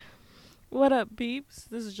What up, peeps?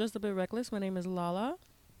 This is Just a Bit Reckless. My name is Lala.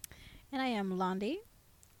 And I am Londi.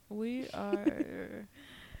 We are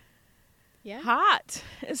Yeah. hot.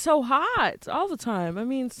 It's so hot all the time. I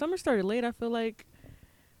mean, summer started late. I feel like.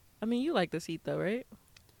 I mean, you like this heat though, right?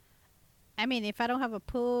 I mean, if I don't have a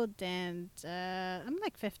pool, then I'm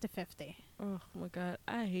like 50-50. Oh my god,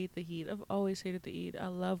 I hate the heat. I've always hated the heat. I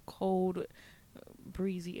love cold,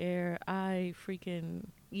 breezy air. I freaking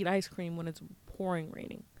eat ice cream when it's pouring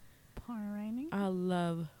raining. Pouring raining. I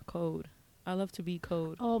love cold. I love to be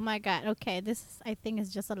cold. Oh my God. Okay, this is, I think it's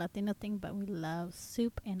just a Latino thing, but we love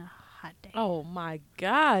soup in a hot day. Oh my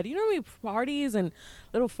god. You know how many parties and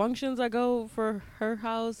little functions I go for her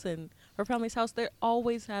house and her family's house? They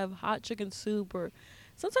always have hot chicken soup or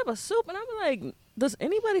some type of soup, and I'm like, does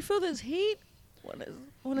anybody feel this heat when it's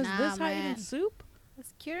Nah, this hot man. eating soup?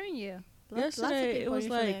 It's curing you. Yesterday it was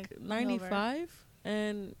like 95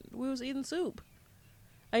 and we was eating soup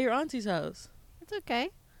at your auntie's house. It's okay.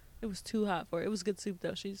 It was too hot for her. It was good soup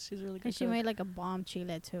though. She's really good. And she cook. made like a bomb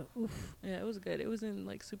chile too. Oof. Yeah, it was good. It wasn't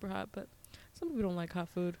like super hot, but some people don't like hot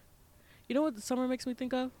food. You know what the summer makes me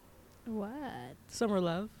think of? What? Summer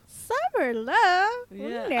love. Summer love.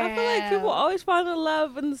 Yeah, I feel like people always find the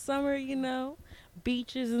love in the summer,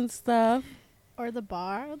 beaches and stuff. Or the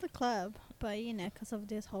bar or the club. But, because of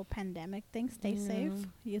this whole pandemic thing, stay safe.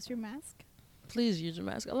 Use your mask. Please use your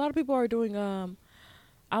mask. A lot of people are doing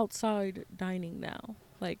outside dining now,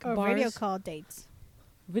 like Or bars. video call dates.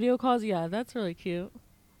 Video calls, yeah, that's really cute.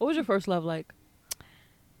 What was your first love like?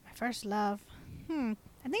 My first love. I think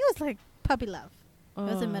it was like puppy love. It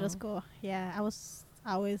was in middle Oh. school. Yeah, I was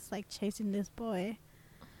always like chasing this boy.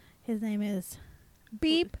 His name is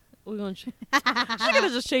Beep. We're gonna. She gonna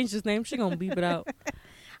just change his name. She gonna beep it out.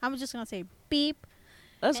 I'm just gonna say Beep.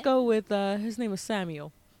 Let's go with his name is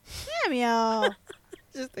Samuel. Samuel.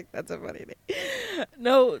 Just think that's a funny name.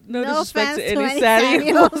 No disrespect to offense to any any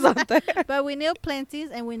Samuels out there. But we know plenties,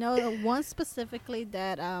 and we know one specifically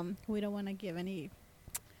that we don't want to give any.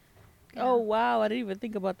 Oh wow, I didn't even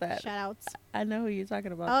think about that. Shout outs. I know who you're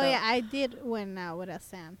talking about. Oh though. yeah, I did win with a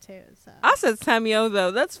Sam too. So I said Samuel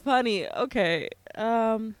though. That's funny. Okay.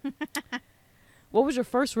 What was your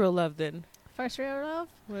first real love then? first real love.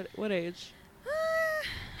 What age?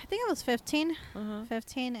 I think I was 15. Uh-huh.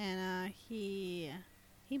 15, and he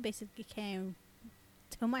basically came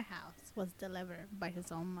to my house, was delivered by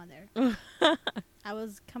his own mother. I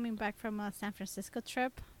was coming back from a San Francisco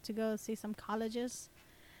trip to go see some colleges,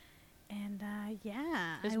 and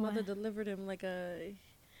yeah, His I mother went. delivered him like a,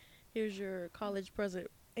 here's your college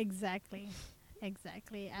present. Exactly.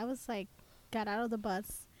 I was like, got out of the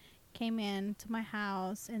bus, came in to my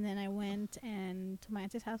house, and then I went and to my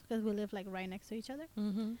auntie's house because we live like right next to each other.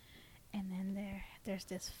 Mm-hmm. And then there's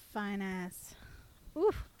this fine ass,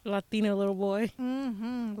 oof, Latino little boy.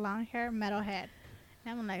 long hair, metalhead.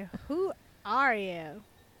 And I'm like, who are you?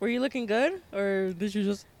 Were you looking good, or did you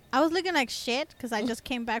just? I was looking like shit because I just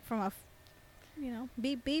came back from a,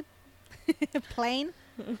 beep beep, plane.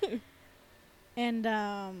 And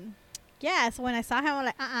yeah, so when I saw him, I'm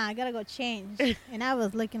like, I gotta go change. And I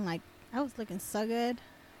was looking so good.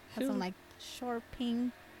 Had some like short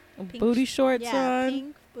pink Booty shorts on.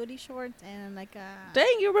 pink booty shorts and like a.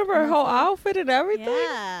 Dang, you remember her whole outfit and everything?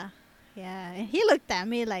 Yeah. And he looked at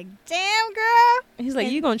me like, damn, girl. He's like,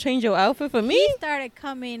 And you gonna change your outfit for me? He started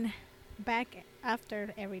coming back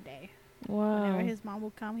after every day. Wow. Whenever his mom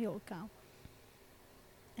would come, he would come.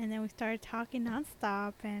 And then we started talking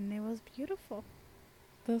nonstop, and it was beautiful.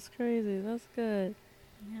 That's crazy. That's good.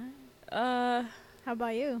 Yeah. How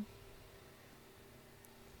about you?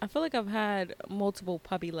 I feel like I've had multiple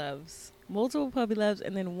puppy loves,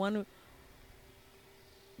 and then one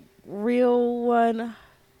real one.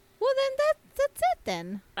 Well, then that's it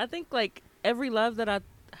then. I think like every love that I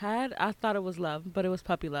had, I thought it was love, but it was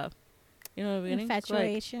puppy love. You know what I mean?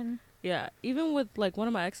 Infatuation. Yeah, even with like one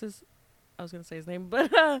of my exes, I was gonna say his name, but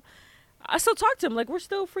I still talk to him. Like we're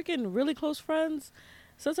still freaking really close friends.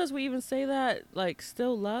 Sometimes we even say that like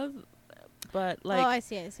still love, but like I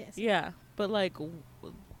see. yeah, but like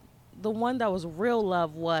the one that was real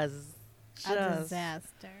love was A just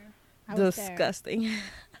disaster. I was there. disgusting.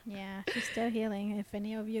 Yeah, she's still healing. If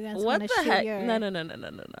any of you guys What want to the shoot heck? your...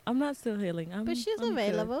 No. I'm not still healing. But she's I'm good.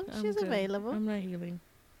 available. I'm She's good. available. I'm not healing.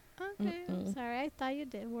 Okay, I'm sorry. I thought you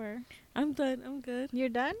were. I'm done. I'm good. You're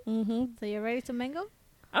done? Mm-hmm. So you're ready to mingle?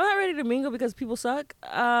 I'm not ready to mingle because people suck.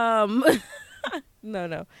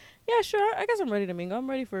 No. Yeah, sure. I guess I'm ready to mingle. I'm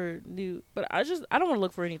ready for new, but I don't want to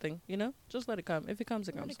look for anything. Just let it come. If it comes,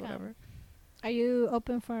 it Let comes. it come. Whatever. Are you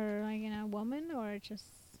open for like woman or just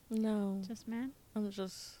No, man? I'm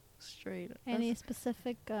just straight. Any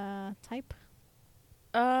specific type?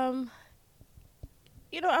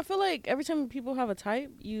 I feel like every time people have a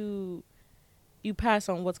type, you pass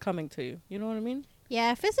on what's coming to you. You know what I mean?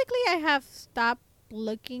 Yeah, physically, I have stopped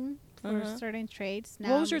looking for Uh-huh. certain traits.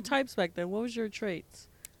 Now What was your I'm types back then? What was your traits?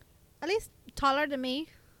 at least taller than me.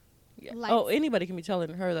 Yeah. Like- Oh, anybody can be telling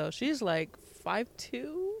her though. She's like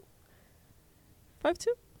 5'2", 5'2".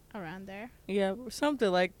 Around there. Yeah, or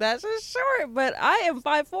something like that. She's short, but I am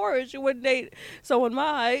 5'4", and she wouldn't date someone my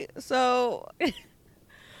height. So,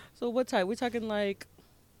 so what type? We're talking like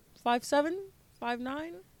 5'7",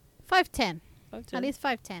 5'9", 5'10". 5'10". At least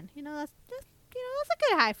 5'10". That's a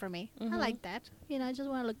good height for me. I Mhm. like that. I just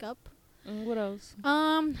want to look up. What else?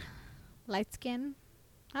 Light skin.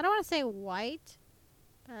 I don't want to say white,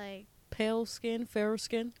 but like Pale skin, fairer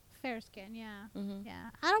skin. fair skin. Yeah, Mm-hmm.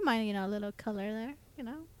 yeah. I don't mind a little color there.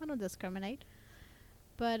 I don't discriminate.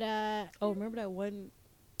 But Oh, remember that one?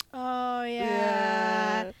 oh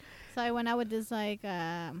yeah. Yeah. So I went out with this like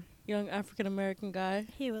Young African American guy.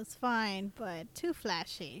 he was fine, but too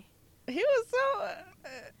flashy. He was so.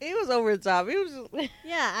 He was over the top. He was just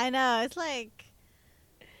Yeah, I know. It's like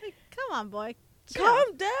come on, boy. Chill.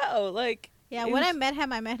 calm down. Like Yeah, it when I was- met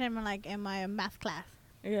him like in my math class.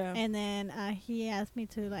 yeah. And then he asked me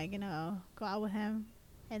to go out with him.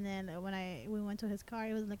 And then when we went to his car,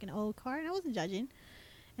 it was like an old car, and I wasn't judging.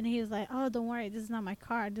 And he was like, "Oh, don't worry, this is not my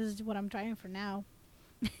car. This is what I'm driving for now."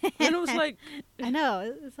 And it was like, I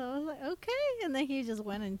know. So I was like, "Okay." And then he just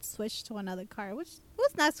went and switched to another car, which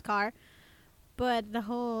was a nice car. But the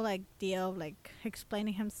whole deal of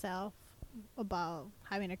explaining himself about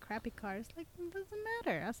having a crappy car, it's like it doesn't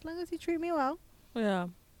matter as long as you treat me well. yeah,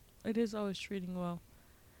 it is always treating well.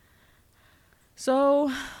 So,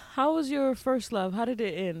 how was your first love? How did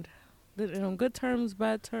it end? Did it end on good terms,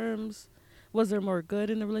 bad terms? Was there more good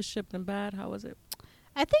in the relationship than bad? How was it?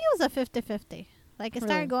 I think it was a 50-50. Like, it Really?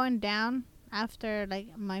 started going down after,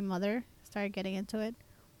 my mother started getting into it.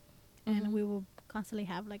 And Mhm. we would constantly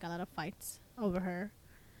have, a lot of fights over her.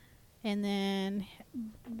 And then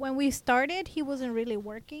when we started, he wasn't really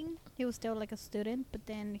working. He was still, a student. But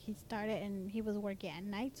then he started, and he was working at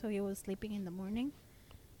night, so he was sleeping in the morning.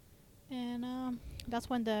 And that's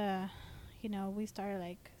when we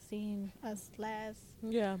started, seeing us less.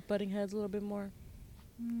 Yeah, butting heads a little bit more.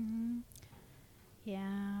 Mm-hmm.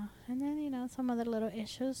 Yeah, and then some other little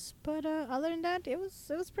issues, but other than that, it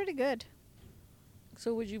was pretty good.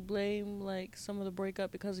 So, would you blame some of the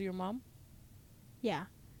breakup because of your mom? Yeah,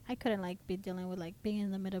 I couldn't be dealing with being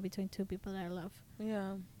in the middle between two people that I love.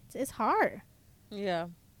 Yeah, It's hard. yeah,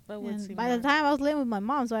 that would And seem. by the hard. time I was living with my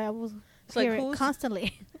mom, so I was It's like, hearing it who's-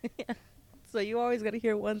 constantly. So you always got to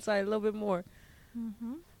hear one side a little bit more.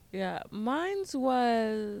 Mm-hmm. Yeah, mine's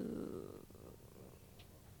was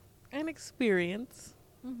an experience,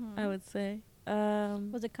 Mm-hmm. I would say.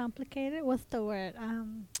 Was it complicated? What's the word?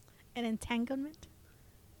 An entanglement.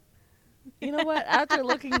 You know what? After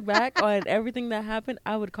looking back on everything that happened,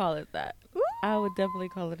 I would call it that. I would definitely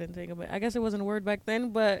call it entanglement. I guess it wasn't a word back then,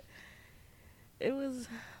 but it was.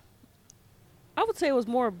 I would say it was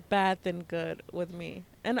more bad than good with me.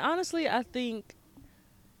 And honestly, I think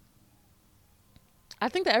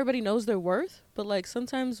that everybody knows their worth, but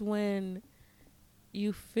sometimes when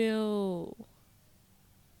you feel,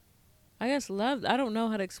 I guess, loved, I don't know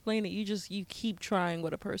how to explain it. You keep trying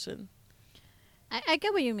with a person. I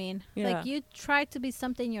get what you mean. Yeah. You try to be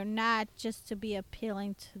something you're not just to be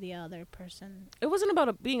appealing to the other person. It wasn't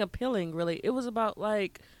about being appealing, really. It was about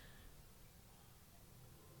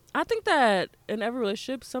I think that in every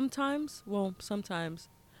relationship, sometimes,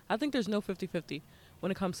 I think there's no 50-50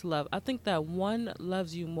 when it comes to love. I think that one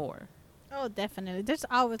loves you more. Oh, definitely. There's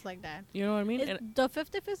always like that. You know what I mean? And The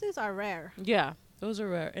 50-50s are rare. yeah, those are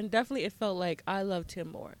rare. And definitely it felt like I loved him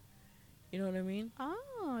more. You know what I mean?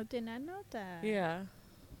 Oh, did not know that. Yeah.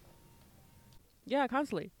 Yeah,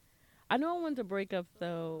 constantly. I know I wanted to break up,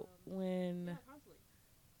 though, when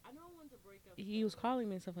he was calling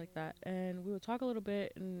me and stuff like that. And we would talk a little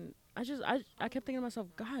bit, and I kept thinking to myself,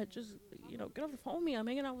 God, just, get off the phone with me. I'm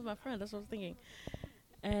hanging out with my friend. That's what I was thinking.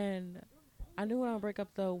 And I knew when I would break up,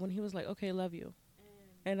 though, when he was like, okay, love you.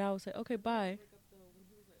 And I would say, okay, bye.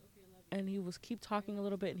 And he was keep talking a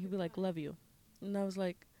little bit, and he'd be like, love you. And I was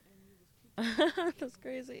like, that's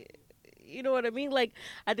crazy. You know what I mean?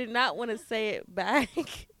 I did not want to say it back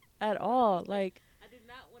at all.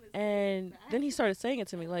 And then he started saying it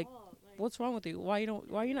to me, what's wrong with you? Why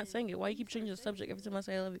are you not saying it? Why you keep changing the subject every time I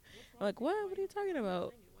say I love you? I'm like, what? What are you talking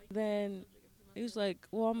about? Then he was like,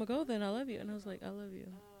 well, I'm gonna go then. I love you. And I was like, I love you.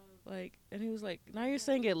 And he was like, now you're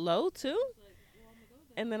saying it low too?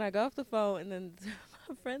 And then I got off the phone, and then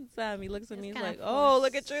my friend Sam, he looks at me, he's kinda like, oh,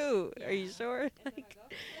 look forced. at you. Are you sure?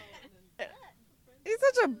 He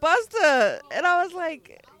such a buster. And I was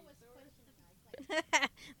like,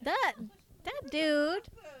 that dude,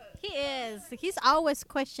 he is. He's always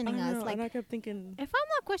questioning I us. know, Like, and I kept thinking, if I'm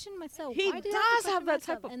not questioning myself, he why do you does to have question that myself?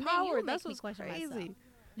 type of And then you power. make That's me what's question myself. crazy.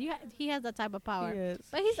 He has that type of power. He is.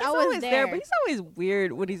 But he's always there. But he's always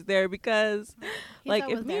weird when he's there because, He's like, if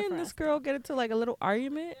always me there and for this us. girl get into like a little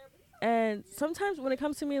argument, and sometimes when it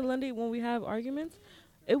comes to me and Lindy, when we have arguments,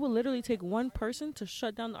 it will literally take one person to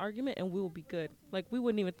shut down the argument, and we will be good. Like, we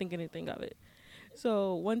wouldn't even think anything of it.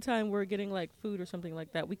 So one time we are getting like food or something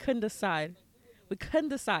like that. We couldn't decide.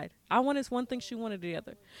 I wanted one thing, she wanted the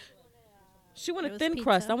other. She It wanted was thin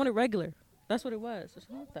crust. pizza. I wanted regular. That's what it was. Or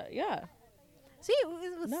something like that. Yeah. See,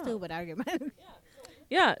 it was No. stupid argument.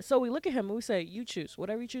 Yeah. So we look at him and we say, "You choose.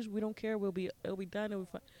 Whatever you choose, we don't care. It'll be done. It'll be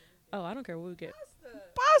fine." Oh, I don't care what we get.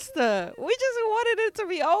 Pasta. We just wanted it to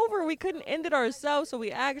be over. We couldn't end it ourselves, so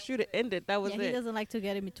we asked you to end it. That was Yeah, he it. doesn't like to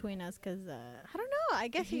get in between us because I don't know. I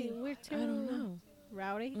guess we're too I don't know.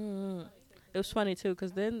 rowdy. It was funny too,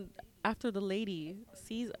 because then after the lady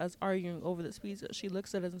sees us arguing over this pizza, she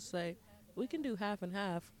looks at us and say, "We can do half and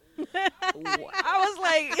half." I was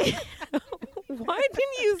like, "Why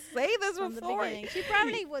didn't you say this From the before?" beginning. She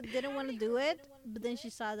probably didn't want to do it, but then she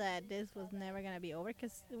saw that this was never going to be over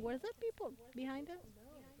because were there people behind us?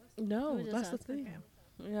 No, It was that's just the us, thing.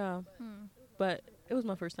 okay. Yeah, Hmm. but it was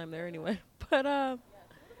my first time there anyway. But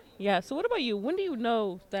yeah. So what about you? When do you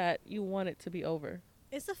know that you want it to be over?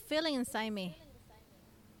 It's a feeling inside me.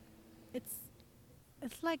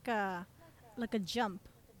 It's like a jump.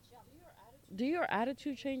 Do your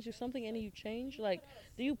attitude change? If something in you change? Like,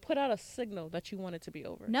 do you put out a signal that you want it to be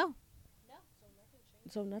over? No,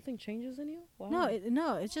 So nothing changes in you? Wow.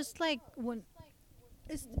 no. It's just like when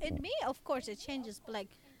it's in me. Of course, it changes, but like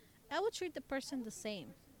I would treat the person the same.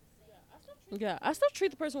 Yeah, I still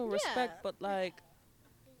treat the person with Yeah. respect, but like,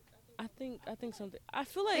 I think something. I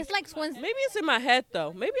feel like It's like when maybe it's in my head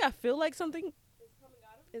though. Maybe I feel like something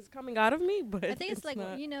is coming out of me, but I think it's like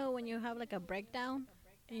not. when you have like a breakdown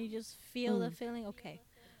and you just feel the feeling. Okay.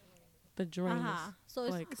 The drainness. So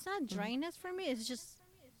like, it's not dryness for me. It's just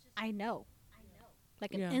I know,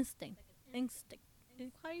 like an Yeah. instinct.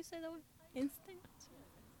 How do you say that word? Instinct.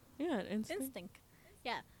 Yeah, an instinct.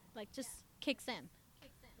 Yeah, like just kicks in.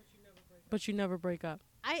 But you never break up.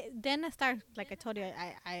 I start, like I told you,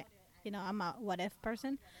 I I'm a what if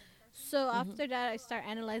person. So after that, I start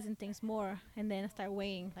analyzing things more, and then I start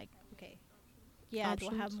weighing like, okay, yeah, do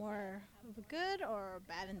I have Options. more of a good or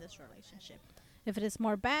bad in this relationship? If it is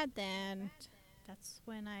more bad, then that's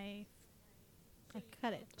when I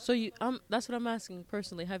cut it. So that's what I'm asking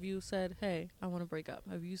personally. Have you said, "Hey, I want to break up"?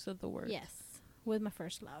 Have you said the word? Yes, with my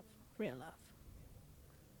first love, real love.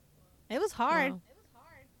 It was hard, Wow.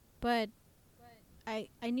 but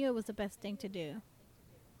I knew it was the best thing to do.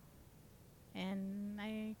 And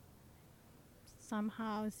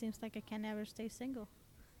somehow it seems like I can never stay single.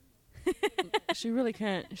 She really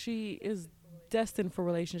can't. She is destined for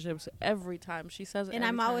relationships every time. She says it. And every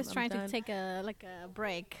I'm time. always trying to done. take a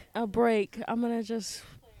break. a break. I'm gonna just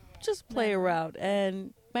play No. around,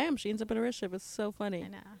 and bam, she ends up in a relationship. It's so funny. I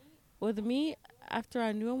know. With me, after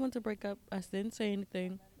I knew I wanted to break up, I didn't say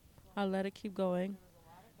anything. I let it keep going.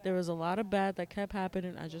 There was a lot of bad that kept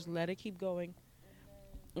happening. I just let it keep going.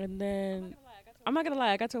 And then, I'm not gonna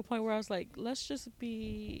lie, I got to a point where I was like, let's just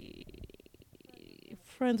be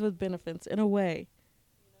friends with benefits in a way,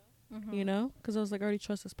 you know? Because I was like, I already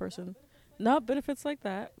trust this person. Not benefits like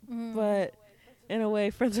that, but in a way,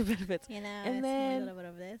 friends with benefits. You know, and it's then- a little bit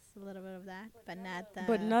of this, a little bit of that, but not the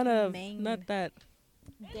But none of, main not that.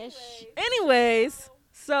 dish. Anyways,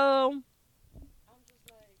 so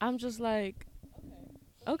I'm just like,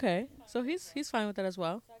 okay. So he's fine with that as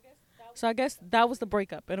well. So I guess that was the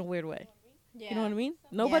breakup in a weird way. Yeah. You know what I mean?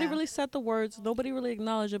 Nobody Yeah. really said the words. Nobody really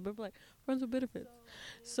acknowledged it, but like, friends with benefits.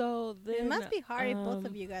 So then, It must be hard if both of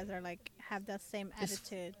um, you guys are like have that same it's-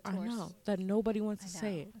 attitude. I towards- know that nobody wants I to know.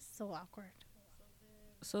 say it. It's so awkward.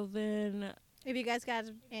 So then, If you guys got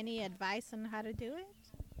any advice on how to do it,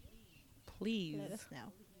 please, let us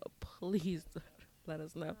know. please let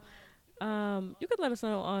us know. You can let us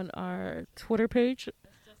know on our Twitter page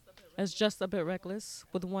as Just a Bit Reckless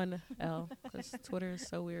with one L, because Twitter is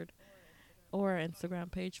so weird. Or our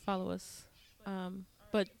Instagram page. Follow us.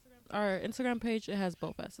 But our Instagram page, it has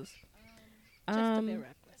both S's. Just a bit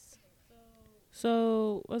reckless.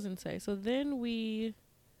 So, what was I gonna say? So then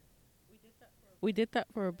we did that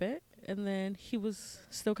for a bit, and then he was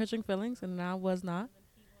still catching feelings, and I was not.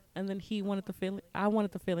 And then he wanted I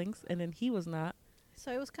wanted the feelings, and then he was not.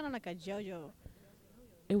 So it was kind of like a JoJo.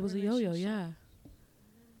 It was a yo-yo, Relationship. yeah.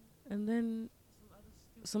 And then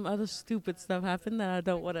some other stupid stuff happened that I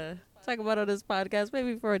don't want to talk about on this podcast.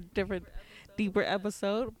 Maybe for a different, deeper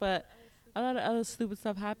episode. But a lot of other stupid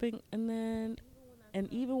stuff happened, and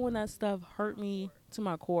even when that stuff hurt me to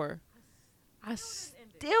my core, I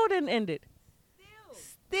still didn't end it.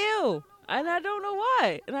 Still, and I don't know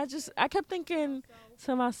why. And I kept thinking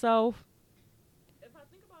to myself,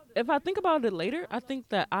 if I think about it later, I think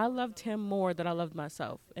that I loved him more than I loved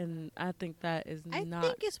myself, and I think that is I not.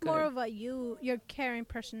 think it's good. more of your caring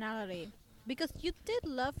personality, because you did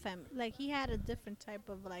love him. Like, he had a different type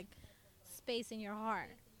of like space in your heart.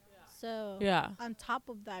 So Yeah. on top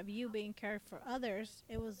of that, you being cared for others,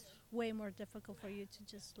 it was way more difficult for you to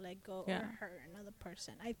just let go Yeah. or hurt another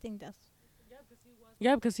person. I think that's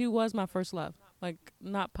Yeah, because he was my first love. Like,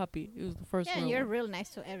 not puppy. It was the first yeah. real And you're one. real nice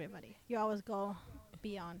to everybody. You always go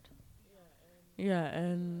beyond. Yeah,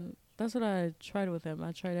 and that's what I tried with him.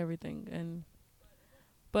 I tried everything,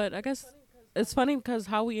 but I guess it's funny because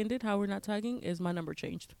how we ended, how we're not tagging, is my number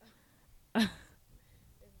changed.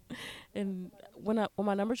 And when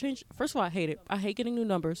my number changed, first of all, I hate it. I hate getting new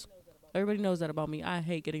numbers. Everybody knows that about me. I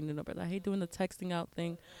hate getting new numbers. I hate doing the texting out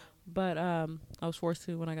thing, but I was forced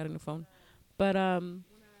to when I got a new phone. But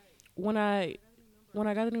when I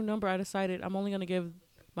got a new number, I decided I'm only gonna give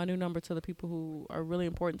my new number to the people who are really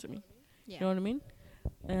important to me. Yeah. You know what I mean?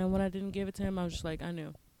 And when I didn't give it to him, I was just like, I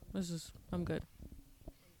knew. I'm good.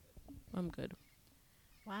 I'm good.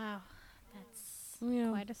 Wow, that's Yeah.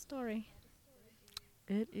 quite a story.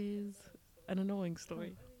 It is an annoying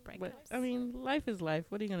story. But, Breakups. I mean, life is life.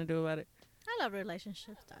 What are you going to do about it? I love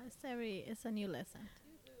relationships. Though. It's a new lesson.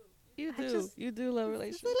 You I do. just- You do love It's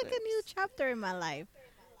relationships. like a new chapter in my life.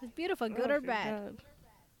 It's beautiful, good Oh, or thank bad.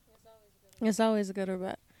 God. It's always good or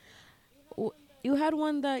bad. You had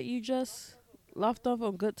one that you just left off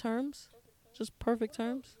on good terms? Just perfect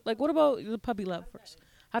terms? Like, what about the puppy love first?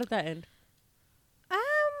 How did that end?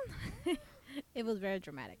 It was very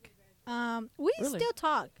dramatic. We Really? still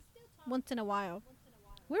talk once in a while.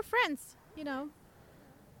 We're friends, you know.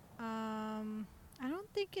 I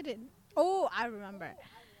don't think it. Oh, I remember.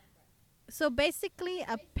 So basically,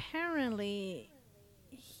 apparently,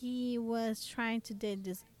 he was trying to date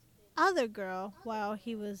this other girl while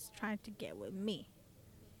he was trying to get with me,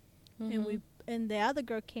 Mhm. and the other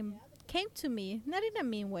girl came to me, not in a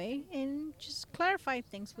mean way, and just clarified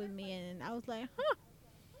things with me, and I was like, huh.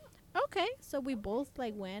 Okay, so we both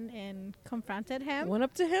like went and confronted him, Went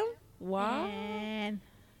up to him? Wow. and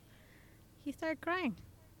he started crying.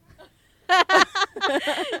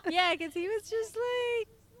 Yeah, because he was just like,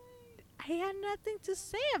 I had nothing to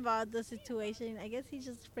say about the situation. I guess he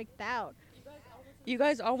just freaked out. You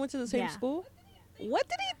guys all went to the same Yeah. school? What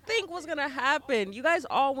did he think was going to happen? You guys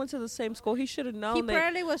all went to the same school. He should have known He that.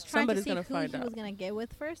 probably was trying to somebody's see gonna who find he was out. gonna get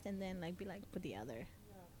with first, and then like be like with the other.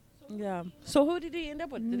 Yeah. So who did he end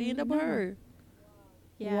up with? Did he end up with No. her?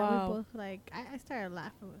 Yeah, Wow. we both like. I started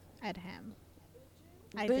laughing at him.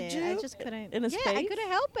 I Did did. I you? just couldn't. In his I face? couldn't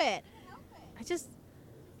help it. I just.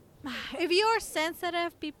 If you're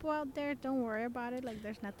sensitive people out there, don't worry about it. Like,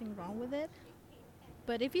 there's nothing wrong with it.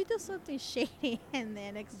 But if you do something shady and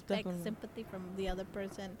then expect Definitely. sympathy from the other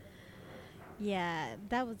person, yeah,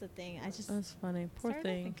 that was the thing. I just That's funny. Poor started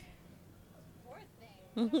thing.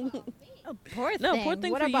 laughing. Oh, poor No, thing. poor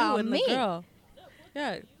thing What for about you and me? the girl.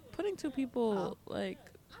 Yeah, putting two people like.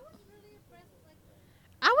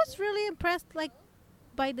 I was really impressed, like,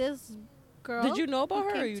 by this girl. Did you know about who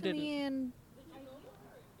her or came you to me didn't? and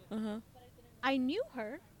Uh huh. I knew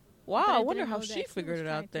her. Wow, but I wonder didn't how know she that he figured was it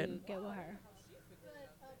trying out to then. get with her.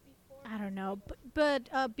 I don't know, but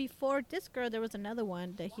before this girl, there was another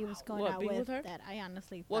one that he was going What, out being with, with her? that I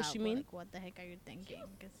honestly What thought, she well, mean? like, what the heck are you thinking?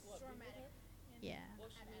 'Cause yeah,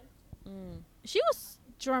 Mm. she was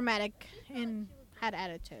dramatic and had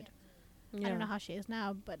attitude. Yeah. I don't know how she is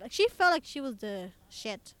now, but like, she felt like she was the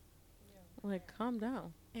shit. Like, calm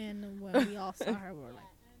down. And when we all saw her, we were like,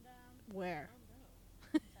 where?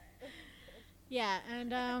 Yeah,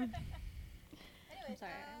 and I'm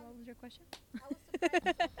sorry, what was your question?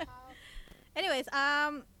 Anyways,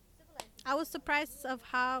 I was surprised of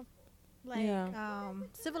how like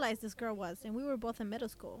civilized this girl was, and we were both in middle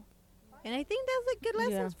school, and I think that's a good Yeah.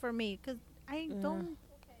 lessons for me, because I Yeah. don't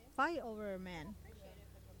fight over a man.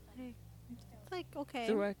 It's like, okay,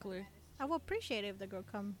 Directly. I will appreciate it if the girl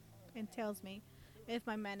come and tells me if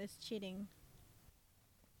my man is cheating.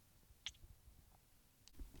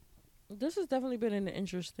 This has definitely been an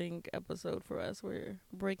interesting episode for us. We're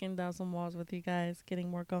breaking down some walls with you guys, getting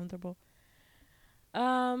more comfortable.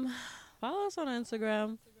 Follow us on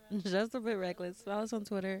Instagram, just a bit reckless. Follow us on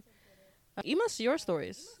Twitter. Email us your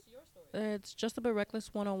stories. It's just a bit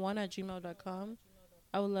reckless101@gmail.com.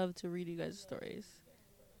 I would love to read you guys' stories.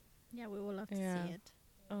 Yeah, we would love to Yeah. see it.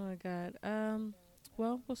 Oh my god.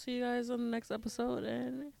 Well, we'll see you guys on the next episode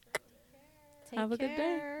and Take have a good day.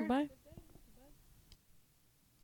 care. Bye.